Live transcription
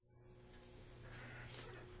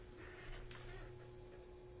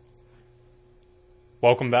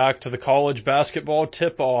Welcome back to the college basketball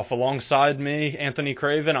tip-off. Alongside me, Anthony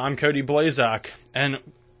Craven, I'm Cody Blazak. And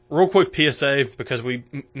real quick PSA, because we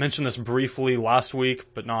mentioned this briefly last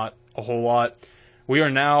week, but not a whole lot. We are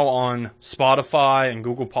now on Spotify and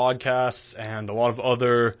Google Podcasts and a lot of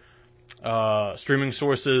other streaming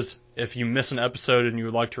sources. If you miss an episode and you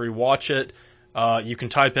would like to rewatch it, you can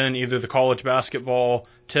type in either the college basketball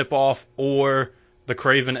tip-off or the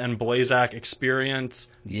Craven and Blazak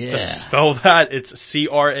experience. Yeah. To spell that, it's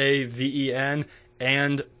Craven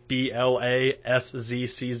and Blazczak.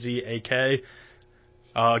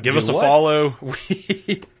 Give us a follow.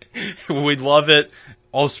 We'd love it.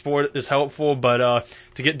 All support is helpful. But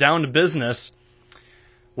to get down to business,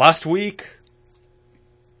 last week,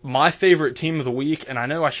 my favorite team of the week, and I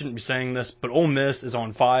know I shouldn't be saying this, but Ole Miss is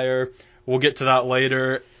on fire. We'll get to that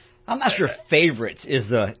later. I'm not sure favorite is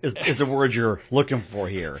the word you're looking for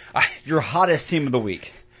here. Your hottest team of the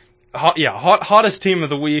week. Hottest team of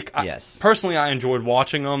the week. Yes. Personally, I enjoyed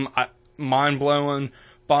watching them. Mind blowing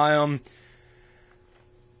by them.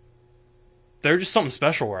 They're just something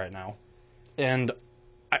special right now. And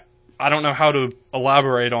I don't know how to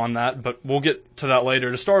elaborate on that, but we'll get to that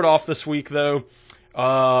later. To start off this week, though,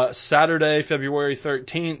 Saturday, February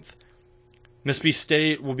 13th, Mississippi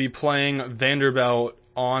State will be playing Vanderbilt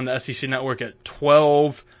on the SEC Network at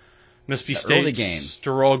 12. Mississippi State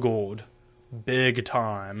struggled big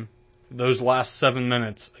time those last 7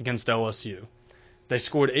 minutes against LSU. They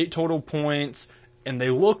scored 8 total points, and they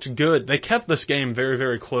looked good. They kept this game very,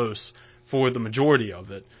 very close for the majority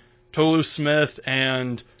of it. Tolu Smith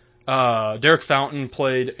and Derek Fountain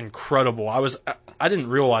played incredible. I didn't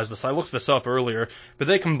realize this. I looked this up earlier, but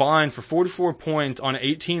they combined for 44 points on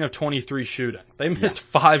 18 of 23 shooting. They missed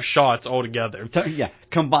 5 shots altogether.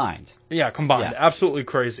 Combined. Yeah, combined. Yeah. Absolutely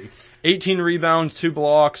crazy. 18 rebounds, 2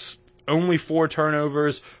 blocks, only 4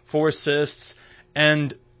 turnovers, 4 assists.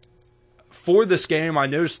 And for this game, I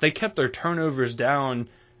noticed they kept their turnovers down,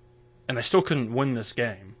 and they still couldn't win this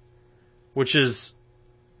game, which is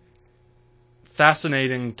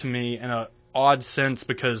fascinating to me in an odd sense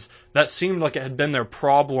because that seemed like it had been their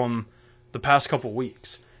problem the past couple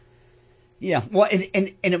weeks. Yeah, well,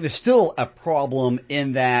 and it was still a problem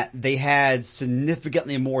in that they had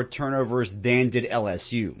significantly more turnovers than did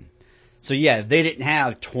LSU. So yeah, they didn't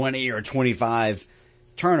have 20 or 25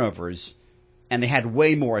 turnovers, and they had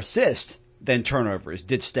way more assists than turnovers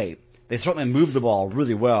did State. They certainly moved the ball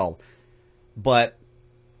really well, but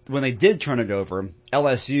when they did turn it over,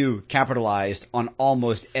 LSU capitalized on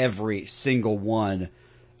almost every single one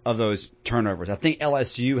of those turnovers. I think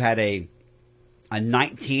LSU had a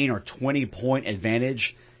 19 or 20 point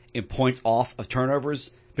advantage in points off of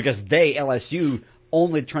turnovers because LSU,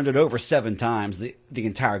 only turned it over 7 times the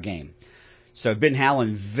entire game. So Ben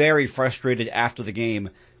Howland very frustrated after the game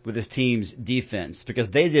with his team's defense because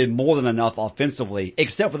they did more than enough offensively,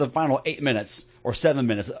 except for the final 8 minutes or 7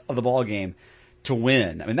 minutes of the ball game, to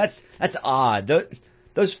win. I mean, that's odd.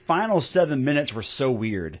 Those final 7 minutes were so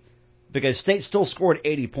weird because State still scored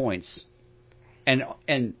 80 points, and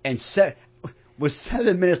with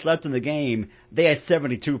 7 minutes left in the game, they had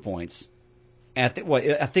 72 points. And I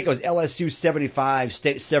think it was LSU 75,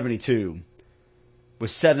 State 72, with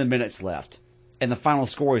 7 minutes left, and the final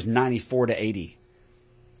score is 94-80,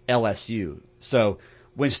 LSU. So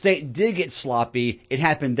when State did get sloppy, it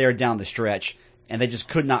happened there down the stretch. And they just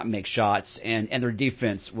could not make shots, and their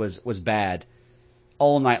defense was bad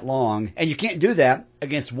all night long. And you can't do that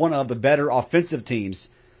against one of the better offensive teams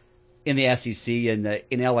in the SEC and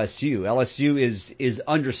in LSU. LSU is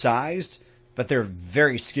undersized, but they're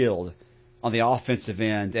very skilled on the offensive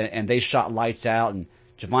end, and they shot lights out. And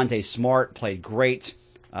Javonte Smart played great.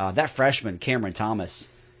 That freshman, Cameron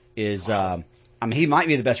Thomas, is he might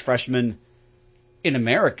be the best freshman in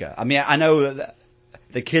America. I mean, I know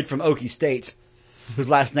the kid from Okie State, whose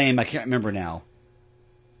last name I can't remember now.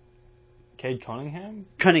 Cade Cunningham?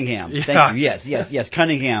 Cunningham. Yeah. Thank you. Yes.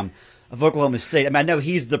 Cunningham of Oklahoma State. I mean, I know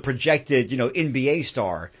he's the projected, NBA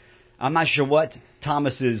star. I'm not sure what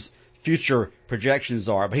Thomas's future projections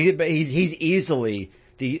are, but he's easily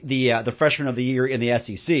the freshman of the year in the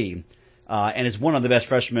SEC, and is one of the best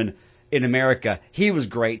freshmen in America. He was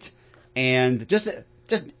great, and just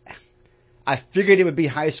I figured it would be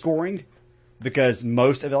high scoring, because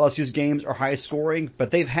most of LSU's games are high scoring,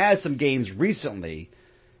 but they've had some games recently.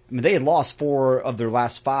 I mean, they had lost 4 of their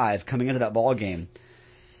last 5 coming into that ball game.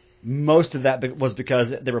 Most of that was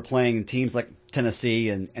because they were playing teams like Tennessee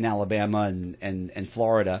and Alabama and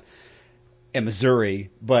Florida and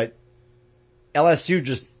Missouri, but LSU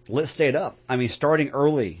just lit State up. I mean, starting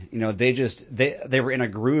early, they were in a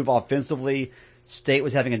groove offensively. State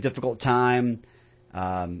was having a difficult time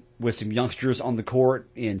with some youngsters on the court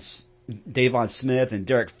in Davon Smith and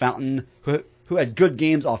Derek Fountain, who had good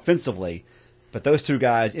games offensively, but those two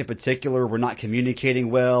guys in particular were not communicating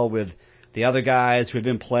well with the other guys who had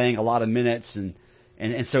been playing a lot of minutes,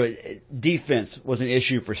 and so defense was an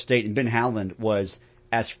issue for State, and Ben Howland was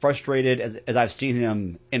as frustrated as I've seen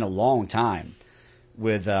him in a long time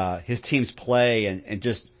with his team's play, and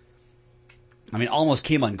just, I mean, almost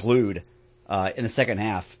came unglued in the second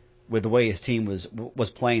half with the way his team was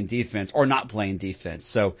playing defense or not playing defense.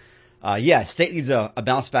 So, yeah, State needs a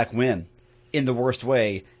bounce back win in the worst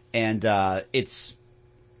way, and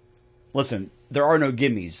listen, there are no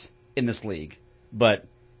gimmies in this league, but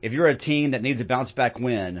if you're a team that needs a bounce back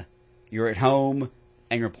win, you're at home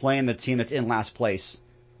and you're playing the team that's in last place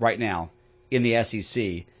right now in the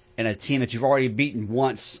SEC, and a team that you've already beaten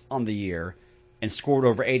once on the year and scored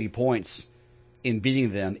over 80 points in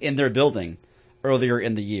beating them in their building earlier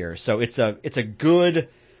in the year. So it's a good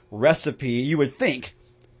recipe, you would think,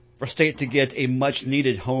 for State to get a much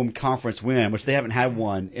needed home conference win, which they haven't had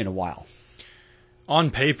one in a while.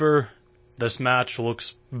 On paper, this match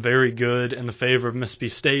looks very good in the favor of Mississippi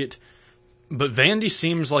State, but Vandy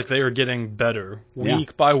seems like they are getting better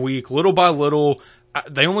week by week, little by little.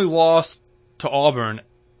 They only lost to Auburn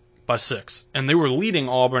by 6, and they were leading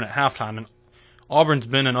Auburn at halftime, and Auburn's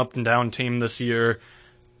been an up and down team this year.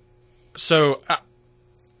 So,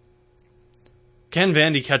 can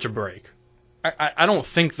Vandy catch a break? I don't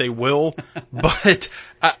think they will, but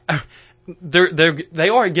they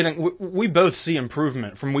are getting. We both see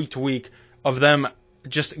improvement from week to week of them.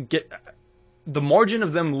 The margin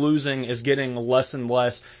of them losing is getting less and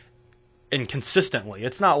less, and consistently.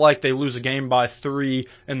 It's not like they lose a game by 3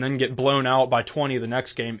 and then get blown out by 20 the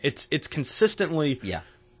next game. It's consistently. Yeah.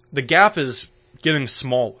 The gap is getting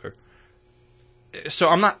smaller. So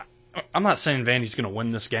I'm not saying Vandy's going to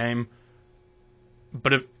win this game,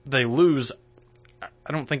 but if they lose,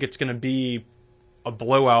 I don't think it's going to be a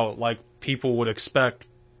blowout like people would expect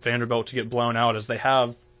Vanderbilt to get blown out as they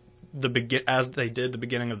did the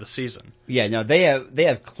beginning of the season. Yeah, no, they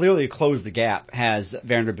have clearly closed the gap, has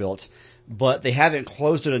Vanderbilt, but they haven't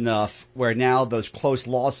closed it enough where now those close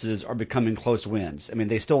losses are becoming close wins. I mean,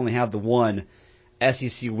 they still only have the one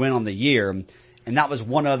SEC win on the year, and that was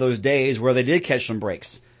one of those days where they did catch some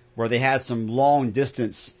breaks, where they had some long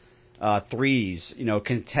distance threes,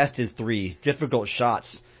 contested threes, difficult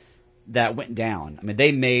shots that went down. I mean,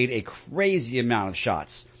 they made a crazy amount of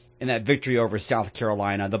shots in that victory over South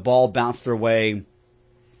Carolina. The ball bounced their way.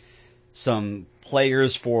 Some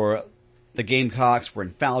players for the Gamecocks were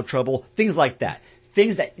in foul trouble. Things like that.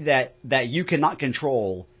 Things that you cannot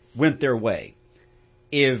control went their way.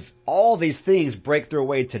 If all these things break their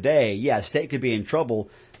way today, yeah, State could be in trouble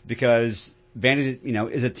because Vandy,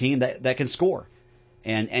 is a team that can score.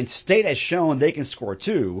 And State has shown they can score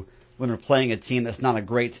too when they're playing a team that's not a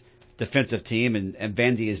great defensive team, and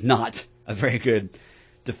Vandy is not a very good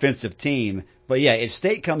defensive team. But yeah, if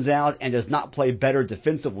State comes out and does not play better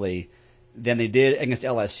defensively than they did against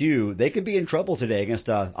LSU, they could be in trouble today against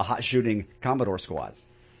a hot shooting Commodore squad.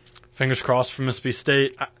 Fingers crossed for Mississippi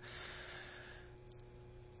State.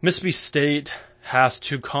 Mississippi State has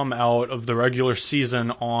to come out of the regular season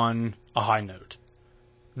on a high note.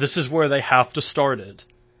 This is where they have to start it,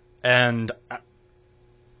 and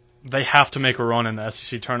they have to make a run in the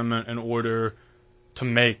SEC tournament in order to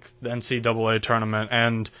make the NCAA tournament,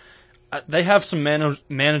 and they have some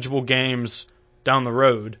manageable games down the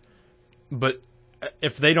road, but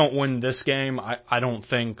if they don't win this game, I don't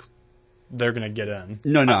think they're going to get in.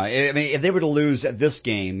 No. I mean, if they were to lose at this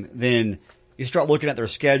game, then you start looking at their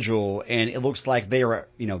schedule, and it looks like they are,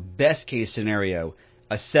 best case scenario,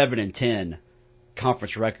 a 7-10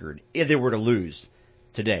 conference record if they were to lose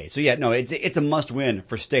today. So yeah, no, it's a must win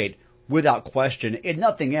for State without question. If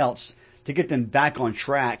nothing else, to get them back on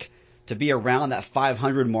track to be around that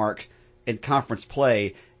 500 mark in conference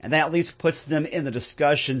play, and that at least puts them in the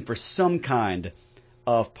discussion for some kind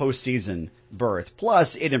of postseason berth.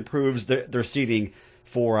 Plus, it improves their seeding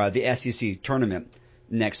for the SEC tournament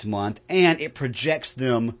next month, and it projects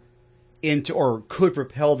them into, or could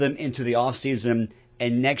propel them into the offseason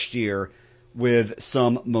and next year with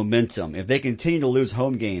some momentum. If they continue to lose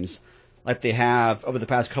home games like they have over the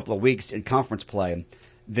past couple of weeks in conference play,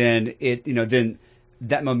 then then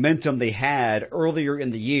that momentum they had earlier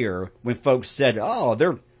in the year when folks said, "Oh,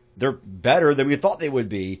 they're better than we thought they would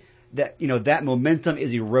be," that momentum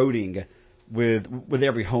is eroding with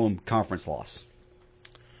every home conference loss.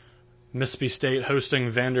 Mississippi State hosting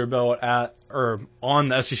Vanderbilt on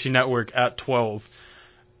the SEC Network at 12.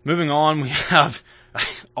 Moving on, we have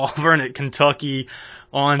Auburn at Kentucky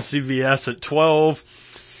on CBS at 12.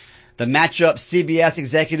 the matchup CBS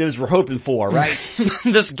executives were hoping for, right?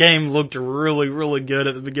 This game looked really, really good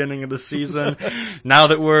at the beginning of the season. Now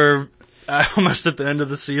that we're almost at the end of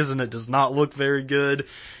the season, it does not look very good.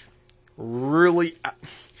 Really,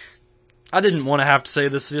 I didn't want to have to say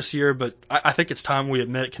this year, but I think it's time we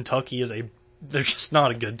admit Kentucky they're just not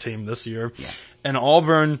a good team this year. Yeah. And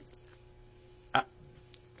Auburn's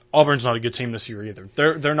not a good team this year either.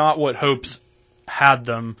 They're not what hopes had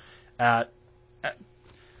them at.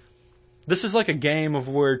 This is like a game of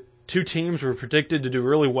where two teams were predicted to do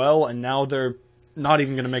really well, and now they're not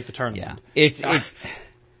even going to make the tournament. Yeah, it's. I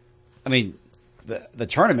mean, the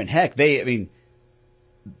tournament. Heck, they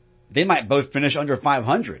might both finish under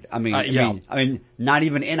 500. I mean, not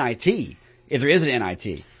even NIT if there is an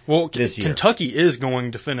NIT. Well, this year. Kentucky is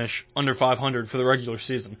going to finish under 500 for the regular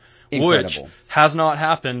season, Incredible. which has not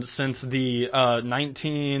happened since the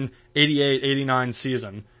 1988-89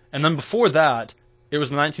 season, and then before that. It was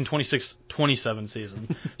the 1926-27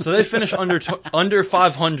 season. So they finished under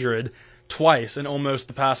 500 twice in almost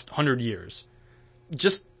the past 100 years.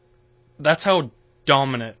 Just, that's how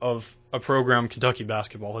dominant of a program Kentucky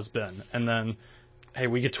basketball has been. And then, hey,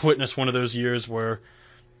 we get to witness one of those years where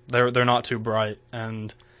they're not too bright.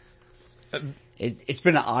 And it's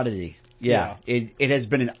been an oddity. Yeah. It has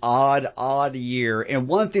been an odd year. And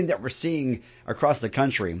one thing that we're seeing across the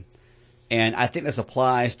country, and I think this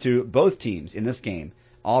applies to both teams in this game,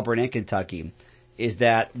 Auburn and Kentucky, is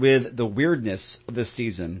that with the weirdness of this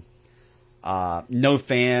season, no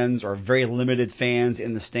fans or very limited fans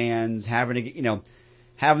in the stands, having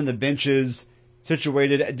the benches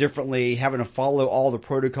situated differently, having to follow all the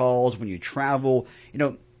protocols when you travel,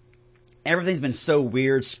 everything's been so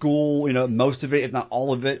weird. School, most of it, if not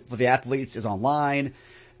all of it, for the athletes is online.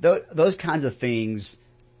 Those kinds of things,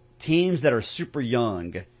 teams that are super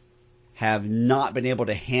young have not been able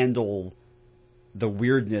to handle the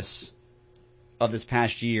weirdness of this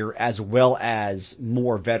past year as well as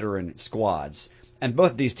more veteran squads. And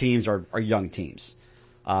both of these teams are young teams,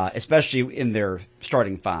 especially in their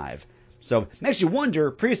starting five. So it makes you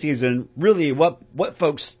wonder preseason really what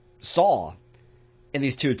folks saw in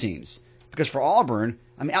these two teams. Because for Auburn,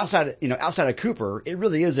 I mean, outside of Cooper, it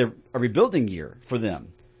really is a rebuilding year for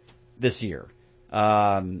them this year.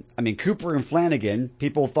 I mean, Cooper and Flanagan,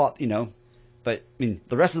 people thought, but I mean,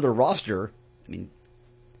 the rest of the roster, I mean,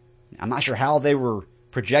 I'm not sure how they were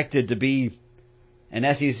projected to be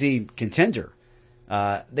an SEC contender.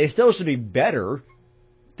 They still should be better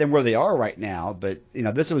than where they are right now, but,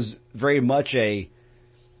 this was very much I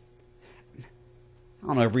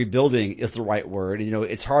don't know if rebuilding is the right word.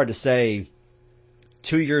 It's hard to say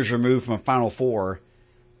 2 years removed from a Final Four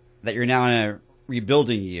that you're now in a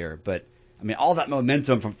rebuilding year, but I mean, all that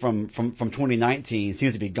momentum from 2019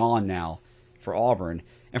 seems to be gone now for Auburn.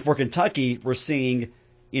 And for Kentucky, we're seeing,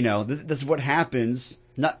 this is what happens,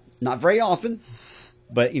 not very often,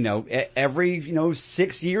 but, every,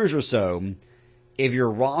 6 years or so, if your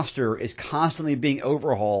roster is constantly being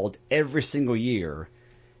overhauled every single year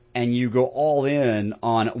and you go all in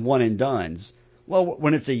on one and dones, well,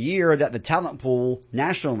 when it's a year that the talent pool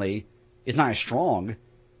nationally is not as strong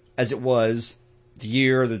as it was the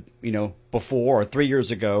year that, before or 3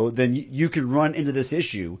 years ago, then you could run into this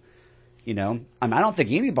issue. I mean, I don't think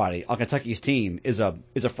anybody on Kentucky's team is a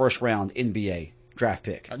first round NBA draft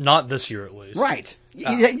pick. Not this year, at least. Right.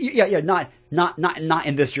 Yeah. Not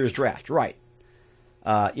in this year's draft. Right.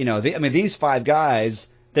 These five guys,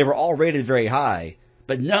 they were all rated very high,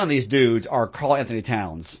 but none of these dudes are Karl Anthony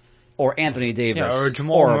Towns or Anthony Davis or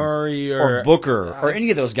Jamal Murray or Booker or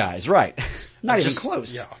any of those guys. Right. Not even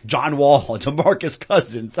close. Yeah. John Wall, DeMarcus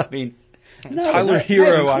Cousins. I mean, Tyler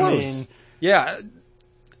Hero. I mean, yeah.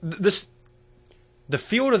 The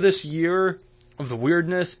feel of this year of the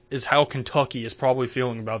weirdness is how Kentucky is probably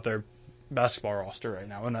feeling about their basketball roster right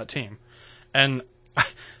now and that team. And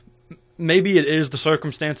maybe it is the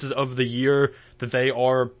circumstances of the year that they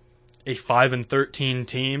are a 5-13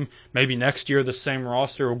 team. Maybe next year the same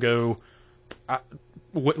roster will go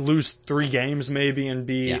lose 3 games maybe and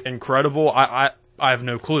be incredible. I have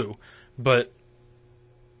no clue, but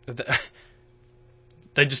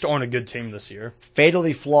they just aren't a good team this year.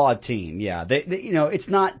 Fatally flawed team. Yeah, it's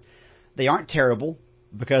not. They aren't terrible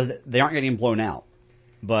because they aren't getting blown out.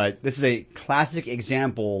 But this is a classic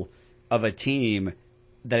example of a team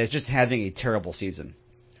that is just having a terrible season.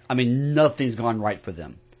 I mean, nothing's gone right for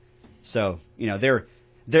them. So, there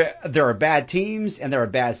are bad teams and there are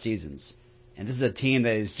bad seasons. And this is a team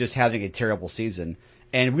that is just having a terrible season.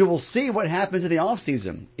 And we will see what happens in the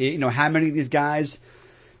offseason. How many of these guys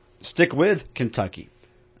stick with Kentucky?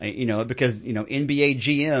 Because, NBA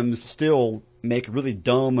GMs still make really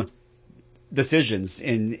dumb decisions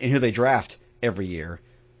in who they draft every year.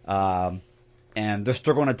 And they're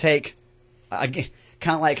still going to take, again,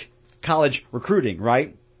 kind of like college recruiting,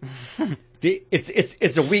 right?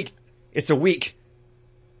 It's a weak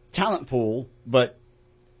talent pool, but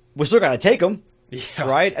we still got to take them,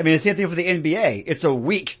 right? I mean, the same thing for the NBA. It's a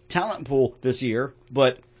weak talent pool this year,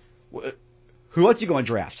 but who else are you going to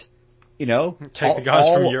draft? You know, take the guys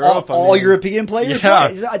from Europe, all European players. Yeah.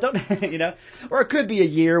 Right? I don't, you know, or it could be a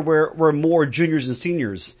year where more juniors and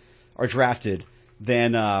seniors are drafted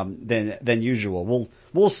than usual.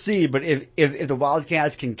 We'll see. But if the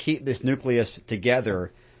Wildcats can keep this nucleus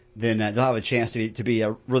together, then they'll have a chance to be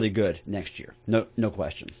really good next year. No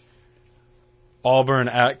question. Auburn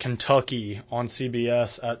at Kentucky on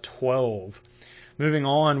CBS at 12. Moving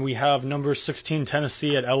on, we have number 16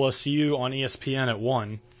 Tennessee at LSU on ESPN at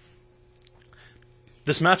 1.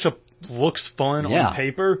 This matchup looks fun on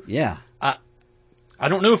paper. Yeah. I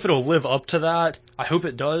don't know if it'll live up to that. I hope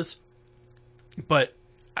it does. But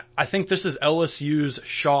I think this is LSU's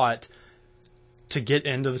shot to get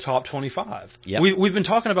into the top 25. Yep. We've been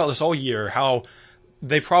talking about this all year, how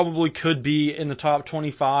they probably could be in the top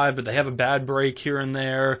 25, but they have a bad break here and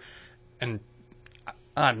there. And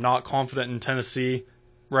I'm not confident in Tennessee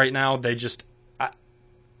right now. They just...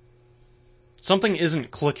 something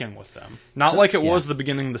isn't clicking with them. Not like it was the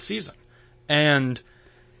beginning of the season. And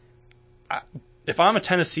if I'm a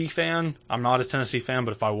Tennessee fan, I'm not a Tennessee fan,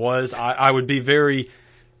 but if I was, I would be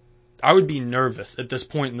nervous at this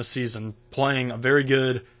point in the season playing a very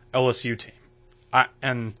good LSU team.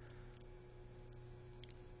 And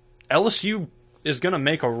LSU is going to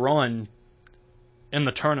make a run in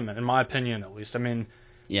the tournament, in my opinion, at least. I mean,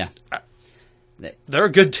 yeah, they're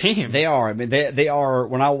a good team. They are. I mean, they are.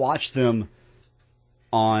 When I watched them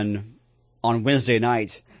on Wednesday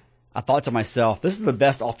night, I thought to myself, this is the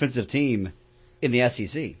best offensive team in the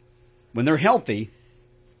SEC. When they're healthy,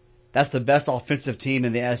 that's the best offensive team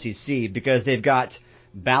in the SEC because they've got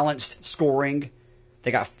balanced scoring.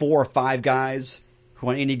 They got 4 or 5 guys who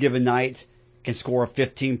on any given night can score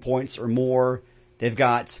 15 points or more. They've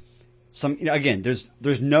got some, again,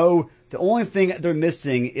 the only thing they're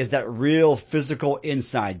missing is that real physical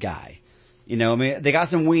inside guy. I mean, they got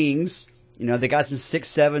some wings. They got some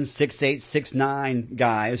 6'7", 6'8", 6'9"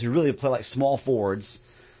 guys who really play like small forwards.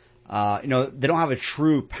 They don't have a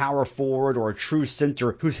true power forward or a true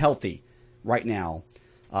center who's healthy right now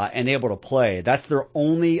and able to play. That's their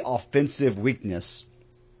only offensive weakness.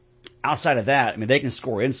 Outside of that, I mean, they can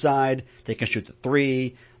score inside. They can shoot the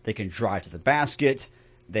three. They can drive to the basket.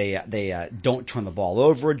 They don't turn the ball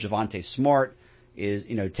over. Javonte Smart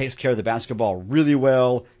takes care of the basketball really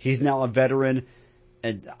well. He's now a veteran.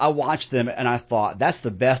 And I watched them and I thought that's the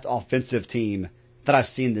best offensive team that I've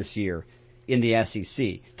seen this year in the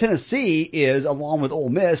SEC. Tennessee is, along with Ole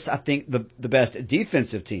Miss, I think the best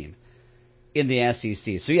defensive team in the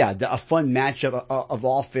SEC. So yeah, a fun matchup of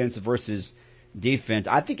offense versus defense.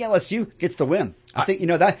 I think LSU gets the win. I think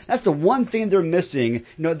that's the one thing they're missing.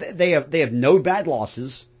 They have no bad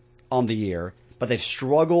losses on the year, but they've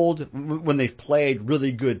struggled when they've played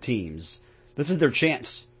really good teams. This is their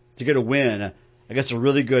chance to get a win against a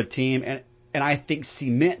really good team, and I think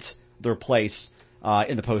cement their place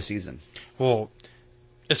in the postseason. Well,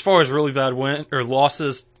 as far as really bad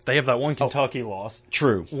losses, they have that one Kentucky loss.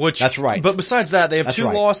 True. That's right. But besides that, they have 2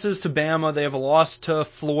 losses to Bama. They have a loss to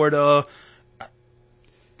Florida.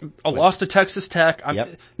 A loss to Texas Tech.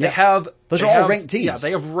 Yep. Those are all ranked teams. Yeah,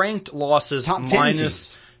 they have ranked losses Top 10 minus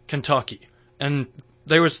teams. Kentucky. And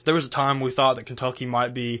there was a time we thought that Kentucky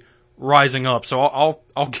might be rising up. So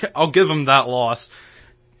I'll give them that loss.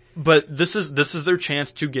 But this is their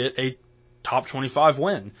chance to get a top 25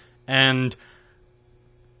 win. And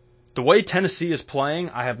the way Tennessee is playing,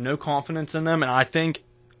 I have no confidence in them. And I think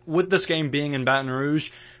with this game being in Baton Rouge,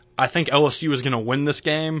 I think LSU is going to win this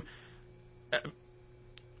game.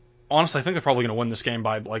 Honestly, I think they're probably going to win this game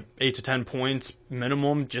by like 8 to 10 points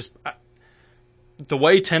minimum. Just the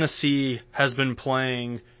way Tennessee has been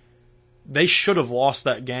playing, they should have lost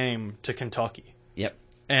that game to Kentucky. Yep.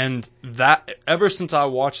 And that ever since I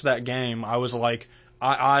watched that game, I was like,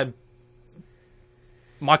 my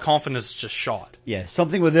confidence is just shot. Yeah,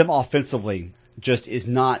 something with them offensively just is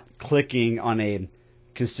not clicking on a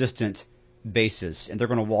consistent basis, and they're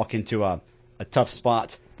going to walk into a tough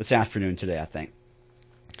spot this afternoon today, I think.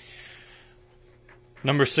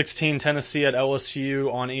 Number 16, Tennessee at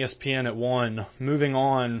LSU on ESPN at 1. Moving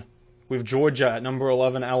on, we have Georgia at number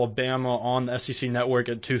 11, Alabama on the SEC Network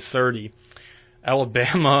at 2:30.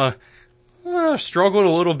 Alabama struggled a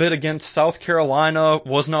little bit against South Carolina,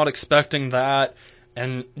 was not expecting that,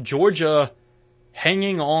 and Georgia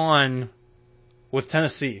hanging on with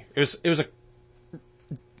Tennessee. It was a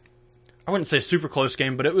I wouldn't say a super close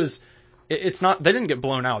game, but it's not, they didn't get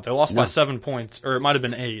blown out. They lost by 7 points, or it might have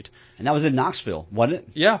been 8. And that was in Knoxville, wasn't it?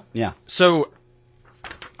 Yeah. Yeah. So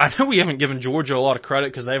I know we haven't given Georgia a lot of credit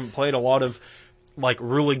because they haven't played a lot of like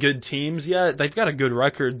really good teams yet. They've got a good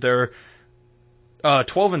record. They're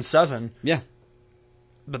 12-7. Yeah.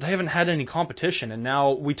 But they haven't had any competition. And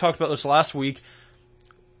now we talked about this last week.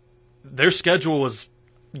 Their schedule is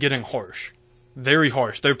getting harsh, very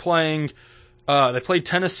harsh. They're playing. They played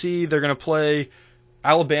Tennessee. They're going to play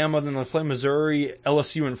Alabama. Then they'll play Missouri,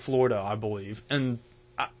 LSU, and Florida, I believe. And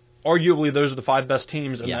arguably, those are the 5 best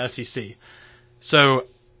teams in the SEC. So,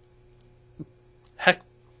 heck,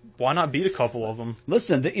 why not beat a couple of them?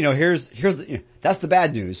 Listen, that's the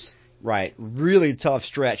bad news, right? Really tough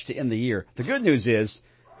stretch to end the year. The good news is,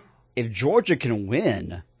 if Georgia can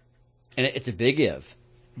win, and it's a big if,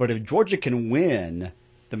 but if Georgia can win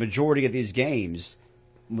the majority of these games,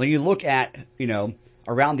 when you look at,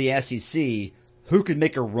 around the SEC, who could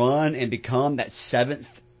make a run and become that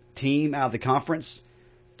 7th team out of the conference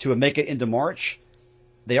to make it into March,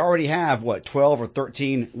 they already have, 12 or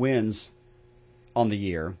 13 wins on the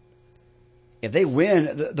year. If they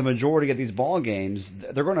win the majority of these ball games,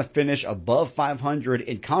 they're going to finish above 500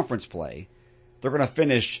 in conference play. They're going to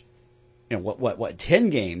finish, 10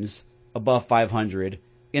 games above 500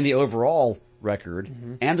 in the overall record,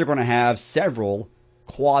 and they're going to have several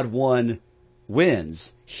quad 1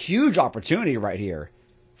 wins. Huge opportunity right here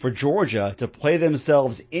for Georgia to play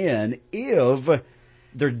themselves in if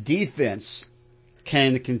their defense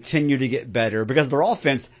can continue to get better, because their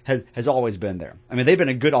offense has always been there. I mean, they've been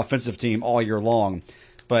a good offensive team all year long,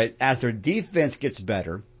 but as their defense gets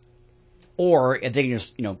better, or if they can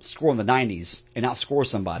just, score in the 90s and outscore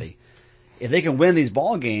somebody, if they can win these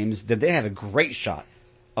ball games, then they have a great shot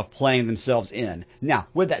of playing themselves in. Now,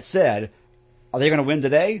 with that said, are they going to win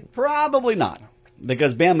today? Probably not,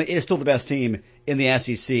 because Bama is still the best team in the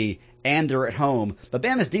SEC, and they're at home. But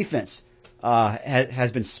Bama's defense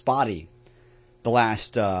has been spotty the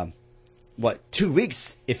last 2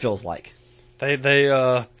 weeks. It feels like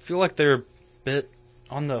They feel like they're a bit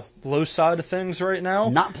on the low side of things right now.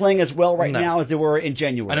 Not playing as well now as they were in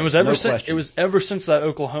January. And it was ever since that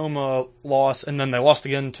Oklahoma loss, and then they lost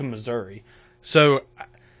again to Missouri. So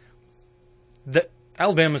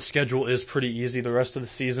Alabama's schedule is pretty easy the rest of the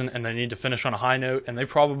season, and they need to finish on a high note, and they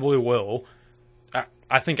probably will.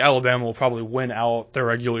 I think Alabama will probably win out their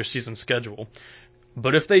regular season schedule.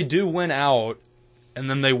 But if they do win out, and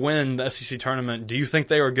then they win the SEC tournament, do you think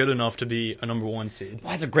they are good enough to be a number 1 seed?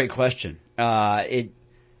 Well, that's a great question. They're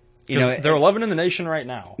 11 in the nation right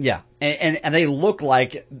now. Yeah, and they look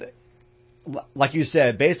like you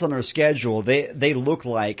said, based on their schedule, they look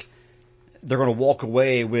like they're going to walk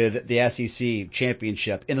away with the SEC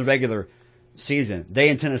championship in the regular season. They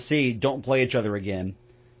and Tennessee don't play each other again,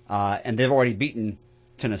 and they've already beaten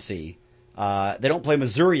Tennessee. They don't play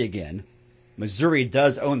Missouri again. Missouri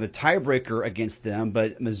does own the tiebreaker against them,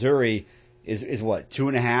 but Missouri is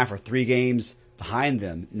 2.5 or 3 games behind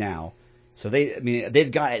them now. So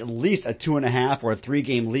they've got at least a 2.5 or a 3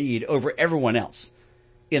 game lead over everyone else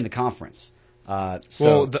in the conference.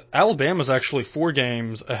 Alabama's actually 4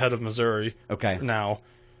 games ahead of Missouri. Okay. Now,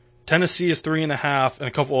 Tennessee is 3.5, and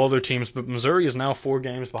a couple other teams, but Missouri is now 4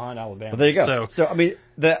 games behind Alabama. Well, there you go. So I mean,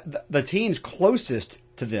 the teams closest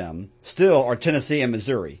to them still are Tennessee and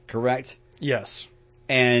Missouri, correct? Yes.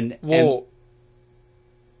 And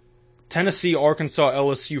Tennessee, Arkansas,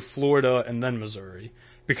 LSU, Florida, and then Missouri.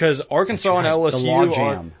 Because Arkansas and LSU the log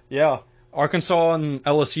jam. Arkansas and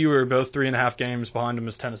LSU are both 3.5 games behind them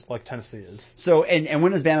as Tennessee is. So and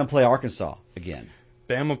when does Bama play Arkansas again?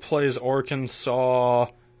 Bama plays Arkansas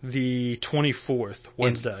the 24th,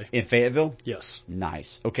 Wednesday. In Fayetteville? Yes.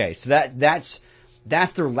 Nice. Okay, so that's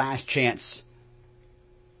their last chance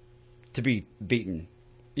to be beaten.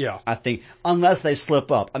 Yeah. I think, unless they slip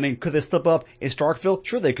up. I mean, could they slip up in Starkville?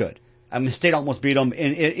 Sure they could. I mean, State almost beat them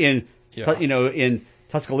in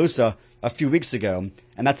Tuscaloosa a few weeks ago,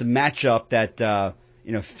 and that's a matchup that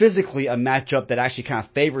physically a matchup that actually kind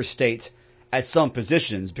of favors State at some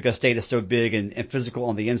positions, because State is so big and physical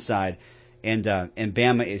on the inside, and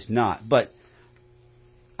Bama is not. But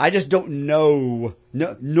I just don't know.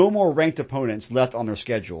 No more ranked opponents left on their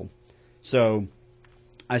schedule, so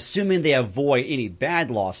assuming they avoid any bad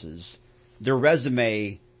losses, their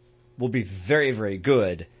resume will be very, very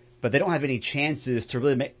good. But they don't have any chances to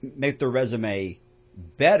really make their resume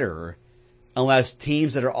better unless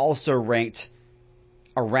teams that are also ranked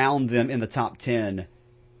around them in the top 10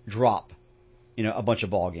 drop, a bunch of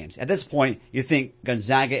ball games. At this point, you think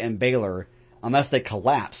Gonzaga and Baylor, unless they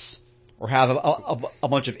collapse or have a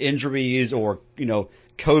bunch of injuries or,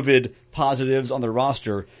 COVID positives on their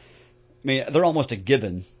roster, mean, they're almost a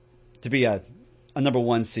given to be a number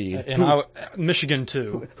 1 seed. And Michigan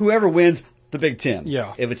too. Whoever wins the Big Ten.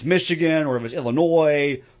 Yeah. If it's Michigan or if it's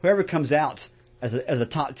Illinois, whoever comes out as a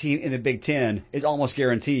top team in the Big Ten is almost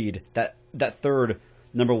guaranteed that third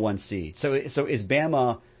number 1 seed. So is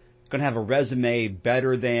Bama going to have a resume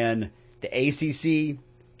better than the ACC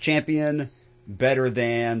champion, better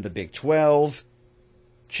than the Big 12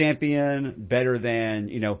 champion, better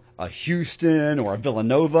than, a Houston or a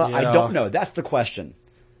Villanova? Yeah. I don't know. That's the question.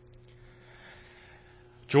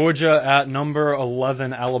 Georgia at number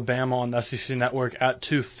 11, Alabama on the SEC Network at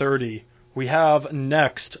 2:30. We have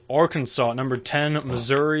next Arkansas, number 10,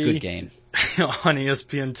 Missouri. Good game. On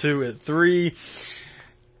ESPN2 at 3.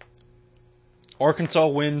 Arkansas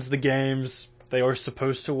wins the games they are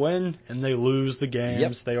supposed to win, and they lose the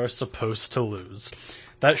games they are supposed to lose.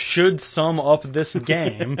 That should sum up this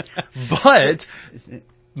game, but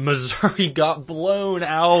Missouri got blown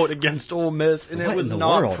out against Ole Miss, and it was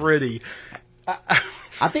not pretty.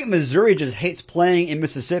 I think Missouri just hates playing in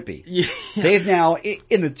Mississippi. Yeah. They've now,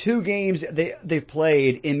 in the 2 games they've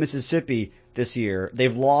played in Mississippi this year,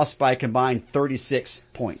 they've lost by a combined 36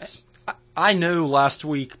 points. I know last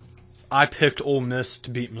week I picked Ole Miss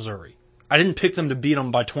to beat Missouri. I didn't pick them to beat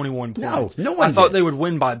them by 21 points. No one I thought did. they would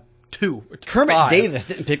win by 2. Kermit 5. Davis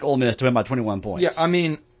didn't pick Ole Miss to win by 21 points. Yeah, I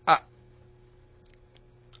mean,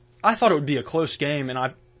 I thought it would be a close game, and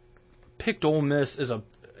I picked Ole Miss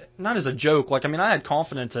not as a joke. I had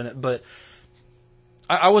confidence in it, but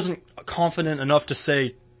I wasn't confident enough to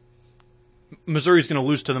say Missouri's going to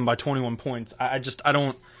lose to them by 21 points. I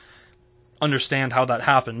don't understand how that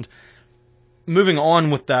happened. Moving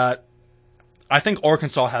on with that, I think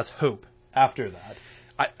Arkansas has hope after that.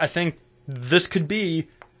 I think this could be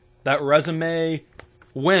that resume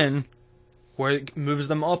win where it moves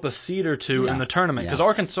them up a seed or two in the tournament. Because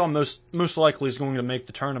Arkansas most likely is going to make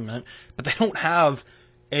the tournament, but they don't have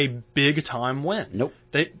a big time win. Nope.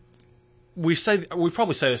 We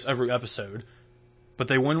probably say this every episode, but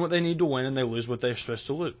they win what they need to win and they lose what they're supposed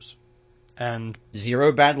to lose. And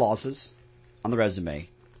 0 bad losses on the resume,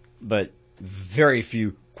 but very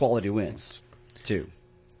few quality wins too.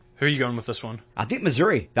 Who are you going with this one? I think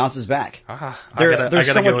Missouri bounces back. They're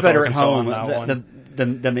so much better at home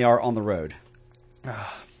than they are on the road.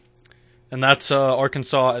 And that's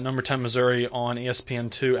Arkansas at number 10, Missouri on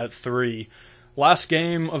ESPN2 at 3. Last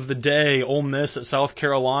game of the day, Ole Miss at South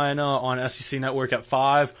Carolina on SEC Network at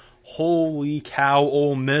 5. Holy cow,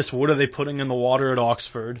 Ole Miss. What are they putting in the water at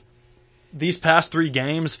Oxford? These past 3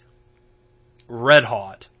 games, red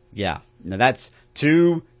hot. Yeah. Now that's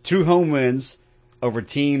two home wins over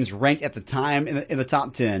teams ranked at the time in the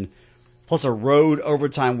top 10, plus a road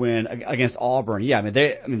overtime win against Auburn. Yeah,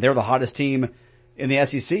 they're the hottest team in the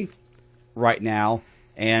SEC right now,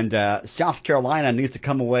 and South Carolina needs to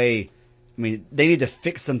come away. They need to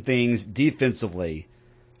fix some things defensively,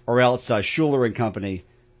 or else Schuler and company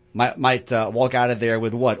might walk out of there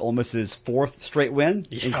with Ole Miss's 4th straight win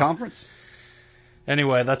in conference.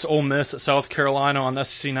 Anyway, that's Ole Miss at South Carolina on the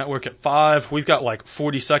SEC Network at 5. We've got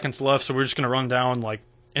 40 seconds left, so we're just going to run down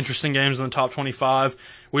interesting games in the top 25.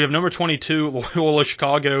 We have number 22, Loyola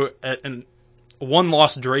Chicago, at a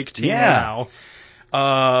 1-loss Drake team now.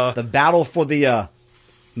 The battle for the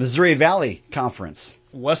Missouri Valley Conference.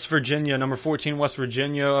 West Virginia, number 14, West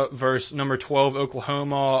Virginia versus number 12,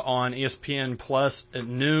 Oklahoma on ESPN Plus at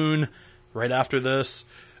noon, right after this.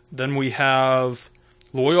 Then we have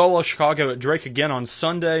Loyola Chicago at Drake again on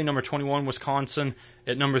Sunday, number 21, Wisconsin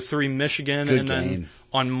at number 3, Michigan. Good and then game.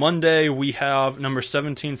 On Monday, we have number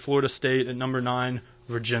 17, Florida State at number 9,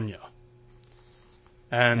 Virginia.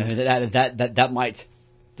 And that might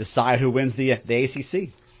decide who wins the ACC.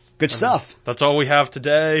 Good stuff. That's all we have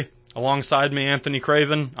today. Alongside me, Anthony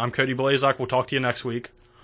Craven. I'm Cody Blazak. We'll talk to you next week.